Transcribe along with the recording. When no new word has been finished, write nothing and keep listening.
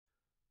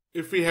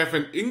if we have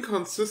an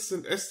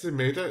inconsistent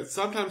estimator, it's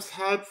sometimes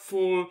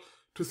helpful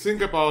to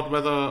think about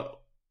whether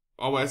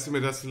our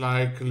estimator is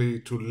likely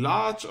too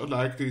large or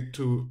likely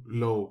too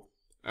low.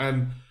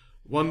 And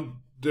one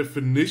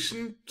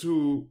definition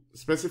to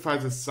specify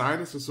the sign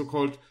is the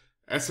so-called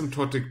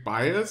asymptotic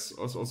bias,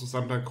 or also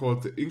sometimes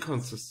called the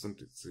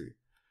inconsistency.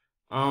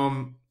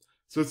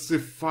 So it's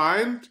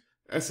defined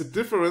as the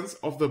difference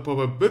of the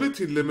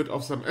probability limit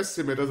of some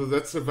estimator, so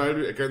that's the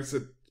value against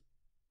it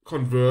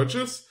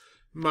converges,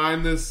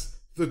 minus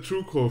the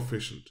true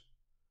coefficient.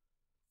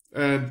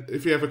 And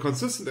if you have a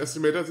consistent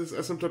estimator, this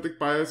asymptotic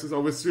bias is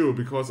always zero,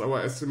 because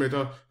our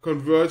estimator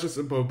converges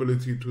in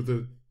probability to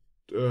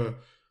the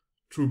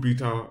true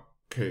beta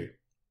k.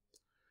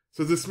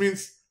 So this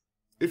means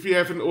if we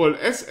have an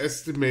OLS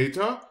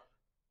estimator,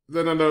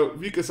 then under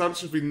weak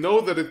assumption we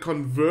know that it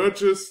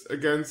converges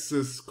against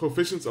this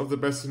coefficients of the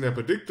best linear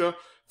predictor.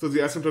 So the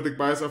asymptotic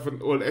bias of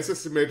an OLS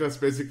estimator is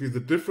basically the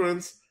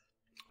difference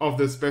of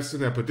this best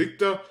linear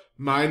predictor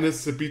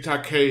minus the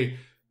beta k,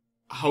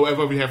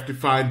 however we have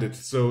defined it.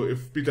 So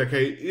if beta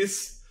k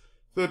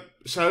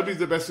shall be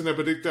the best linear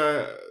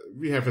predictor,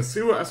 we have a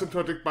zero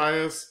asymptotic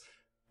bias.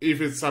 If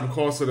it's some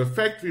causal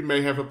effect, we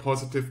may have a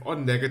positive or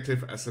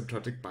negative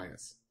asymptotic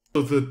bias.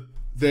 So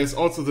there's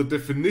also the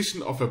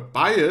definition of a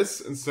bias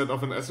instead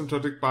of an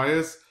asymptotic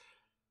bias,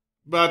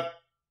 but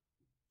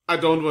I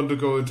don't want to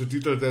go into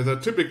detail there. They're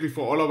typically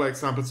for all our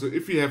examples. So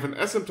if we have an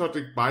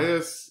asymptotic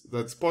bias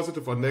that's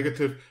positive or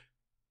negative,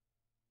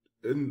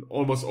 in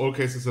almost all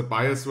cases, the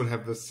bias will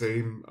have the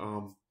same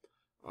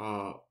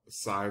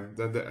sign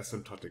than the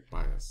asymptotic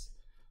bias.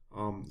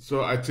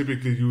 So I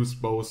typically use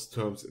both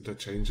terms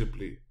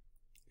interchangeably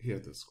here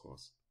in this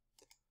course.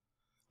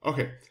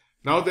 Okay,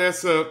 now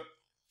there's a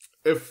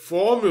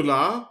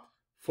formula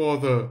for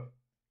the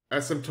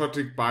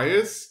asymptotic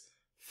bias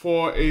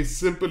for a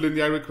simple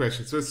linear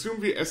regression. So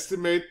assume we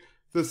estimate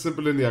the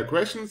simple linear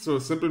regression. So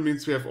simple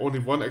means we have only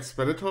one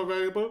explanatory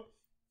variable.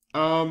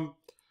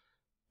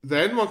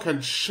 Then one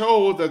can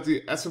show that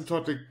the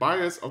asymptotic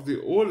bias of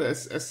the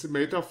OLS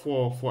estimator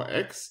for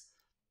x,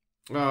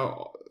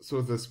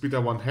 so this beta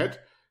 1 hat,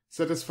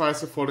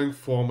 satisfies the following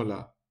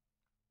formula.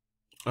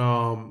 The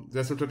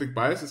asymptotic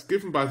bias is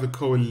given by the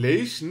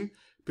correlation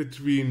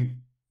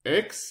between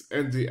x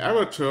and the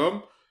error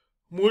term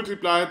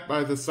multiplied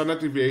by the standard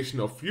deviation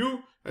of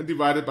u and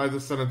divided by the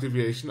standard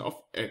deviation of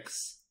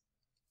x.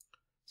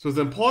 So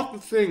the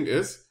important thing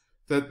is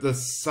that the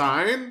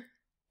sign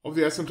of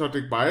the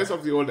asymptotic bias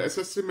of the OLS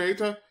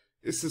estimator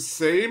is the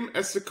same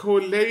as the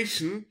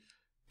correlation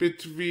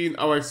between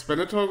our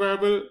explanatory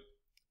variable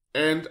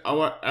and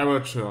our error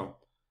term.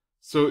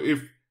 So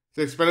if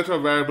the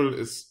explanatory variable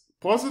is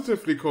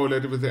positively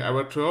correlated with the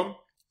error term,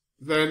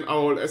 then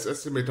our OLS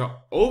estimator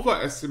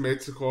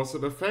overestimates the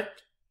causal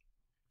effect.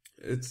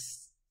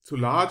 It's too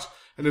large.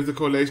 And if the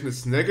correlation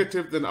is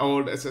negative, then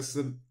our OLS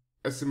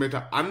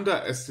estimator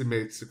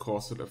underestimates the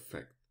causal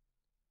effect.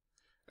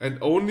 And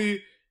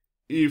only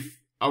if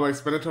our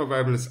explanatory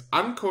variable is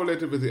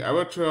uncorrelated with the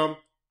error term,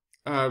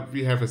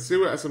 we have a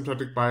zero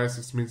asymptotic bias.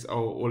 This means our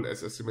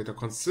OLS estimator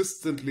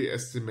consistently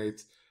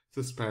estimates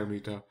this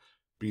parameter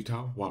beta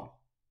 1.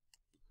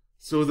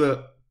 So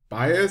the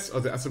bias or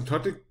the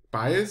asymptotic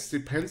bias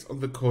depends on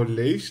the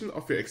correlation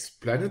of the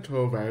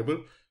explanatory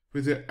variable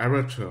with the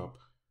error term.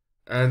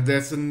 And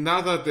there's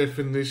another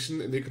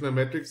definition in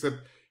econometrics that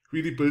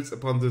really builds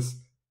upon this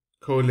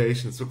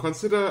correlation. So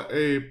consider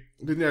a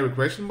linear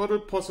regression model,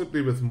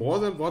 possibly with more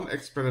than one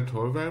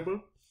explanatory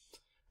variable.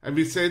 And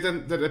we say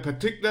then that a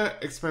particular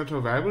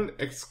explanatory variable,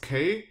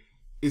 xk,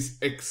 is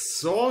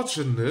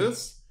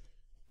exogenous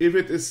if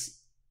it is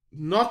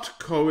not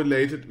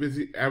correlated with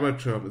the error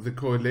term. The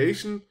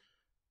correlation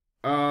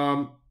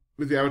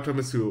with the error term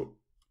is 0.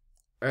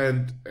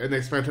 And an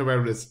explanatory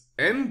variable is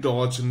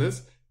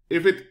endogenous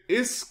if it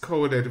is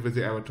correlated with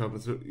the error term.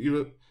 So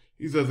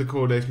either the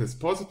correlation is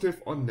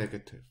positive or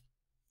negative.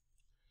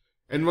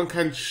 And one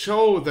can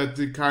show that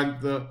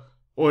the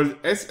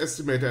OLS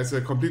estimator as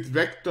a complete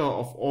vector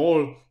of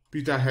all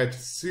beta hat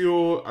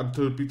 0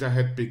 until beta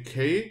hat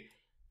bk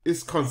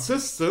is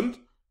consistent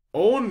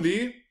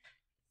only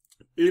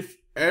if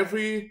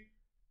every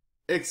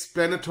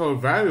explanatory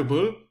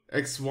variable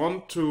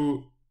x1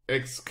 to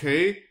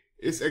xk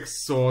is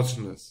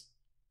exogenous.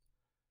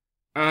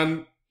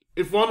 And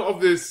if one of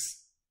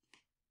these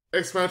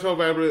explanatory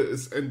variables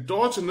is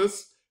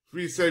endogenous,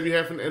 we say we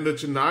have an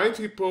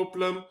endogeneity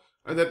problem,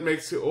 and that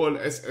makes the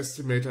OLS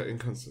estimator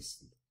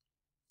inconsistent.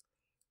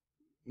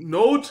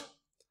 Note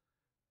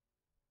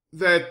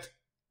that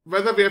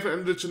whether we have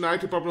an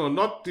endogeneity problem or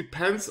not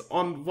depends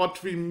on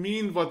what we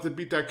mean, what the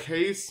beta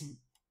k's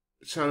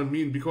shall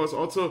mean, because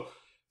also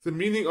the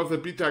meaning of the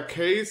beta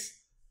k's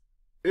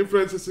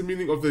influences the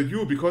meaning of the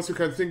u, because you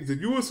can think the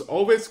u is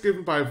always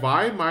given by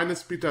y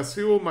minus beta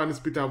 0 minus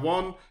beta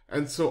 1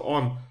 and so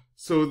on.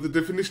 So the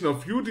definition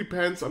of u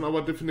depends on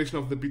our definition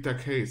of the beta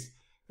k's.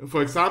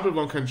 For example,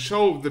 one can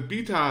show the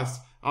betas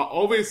are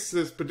always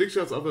the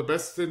predictions of the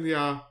best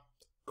linear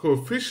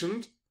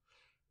coefficient,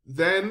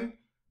 then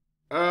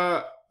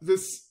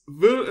this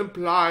will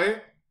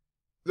imply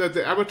that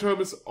the error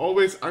term is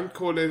always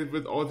uncorrelated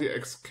with all the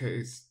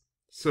xk's.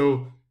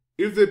 So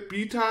if the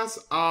betas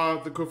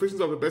are the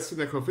coefficients of the best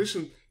linear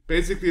coefficient,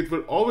 basically it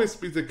will always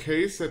be the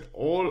case that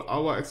all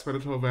our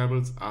explanatory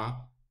variables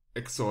are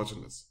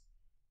exogenous.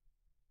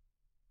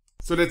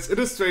 So let's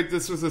illustrate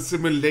this with a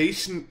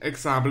simulation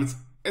example. It's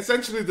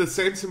essentially the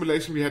same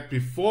simulation we had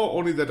before,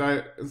 only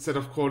that instead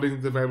of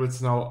calling the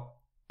variables now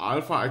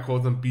alpha, I call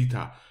them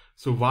beta.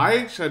 So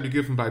y shall be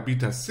given by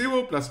beta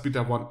 0 plus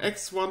beta 1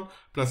 x1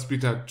 plus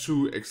beta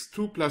 2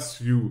 x2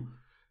 plus u.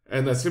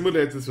 And I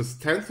simulate this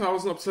with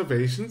 10,000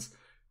 observations.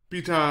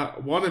 Beta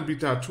 1 and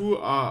beta 2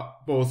 are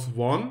both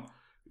 1.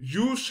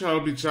 U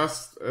shall be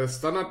just a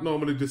standard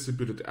normally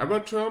distributed error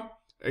term.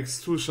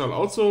 X2 shall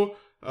also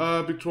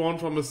be drawn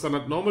from a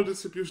standard normal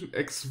distribution.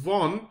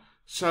 X1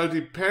 shall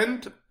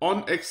depend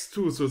on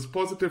X2, so it's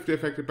positively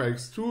affected by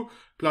X2,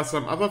 plus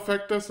some other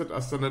factors that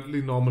are standard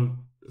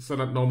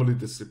normally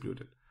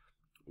distributed.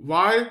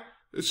 Y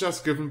is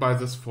just given by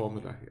this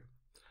formula here.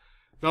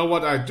 Now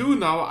what I do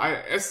now,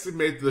 I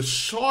estimate the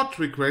short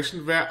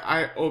regression where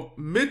I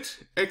omit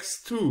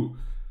X2.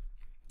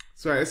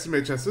 So I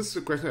estimate just this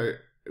regression,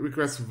 I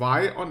regress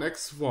Y on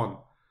X1.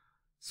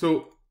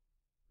 So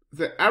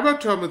the error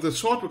term in the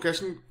short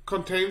regression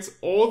contains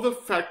all the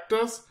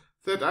factors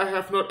that I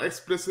have not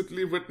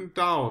explicitly written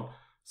down.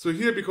 So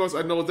here, because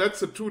I know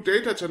that's a true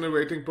data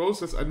generating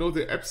process, I know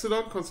the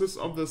epsilon consists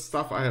of the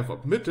stuff I have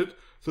omitted.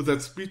 So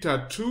that's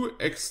beta 2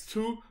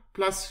 x2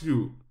 plus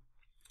u.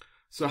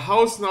 So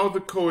how's now the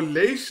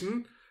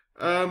correlation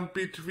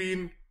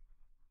between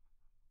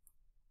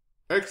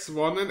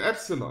x1 and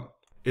epsilon?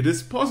 It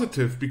is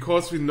positive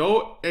because we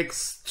know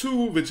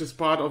x2, which is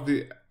part of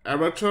the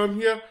error term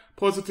here,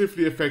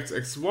 positively affects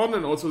x1,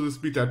 and also this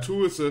beta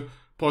 2 is a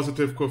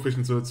positive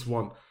coefficient, so it's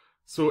 1.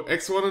 So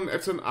x1 and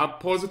epsilon are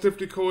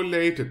positively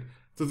correlated.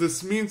 So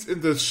this means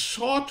in the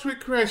short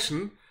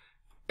regression,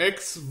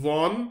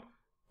 x1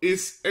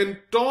 is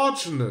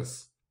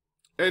endogenous.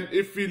 And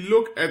if we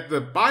look at the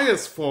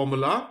bias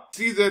formula,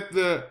 see that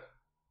the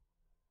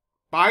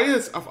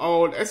bias of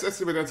our OLS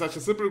estimate in such a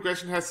simple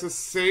regression has the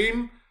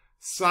same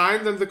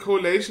sign than the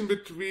correlation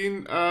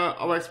between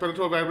our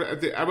explanatory variable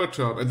and the error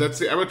term. And that's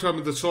the error term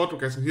in the short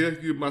regression. Here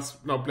you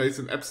must now place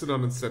an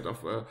epsilon instead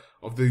of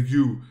the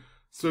u.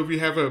 So we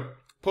have a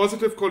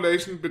positive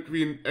correlation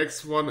between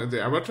x1 and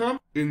the error term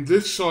in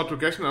this short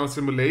regression, our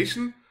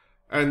simulation.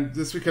 And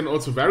this we can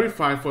also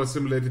verify for a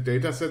simulated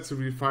data set. So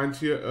we find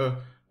here a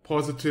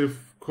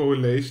positive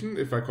correlation,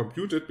 if I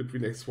compute it,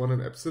 between x1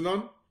 and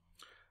epsilon.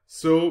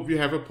 So we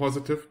have a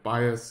positive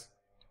bias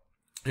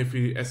if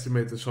we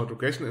estimate the short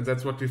regression, and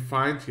that's what we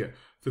find here.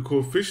 The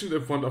coefficient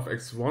in front of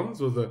x1,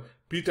 so the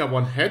beta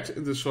 1 hat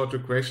in the short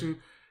regression,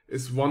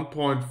 is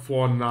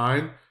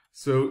 1.49,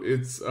 so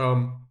it's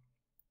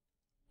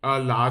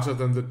larger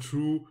than the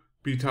true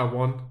beta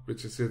 1,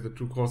 which is here the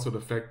true causal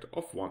effect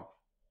of 1.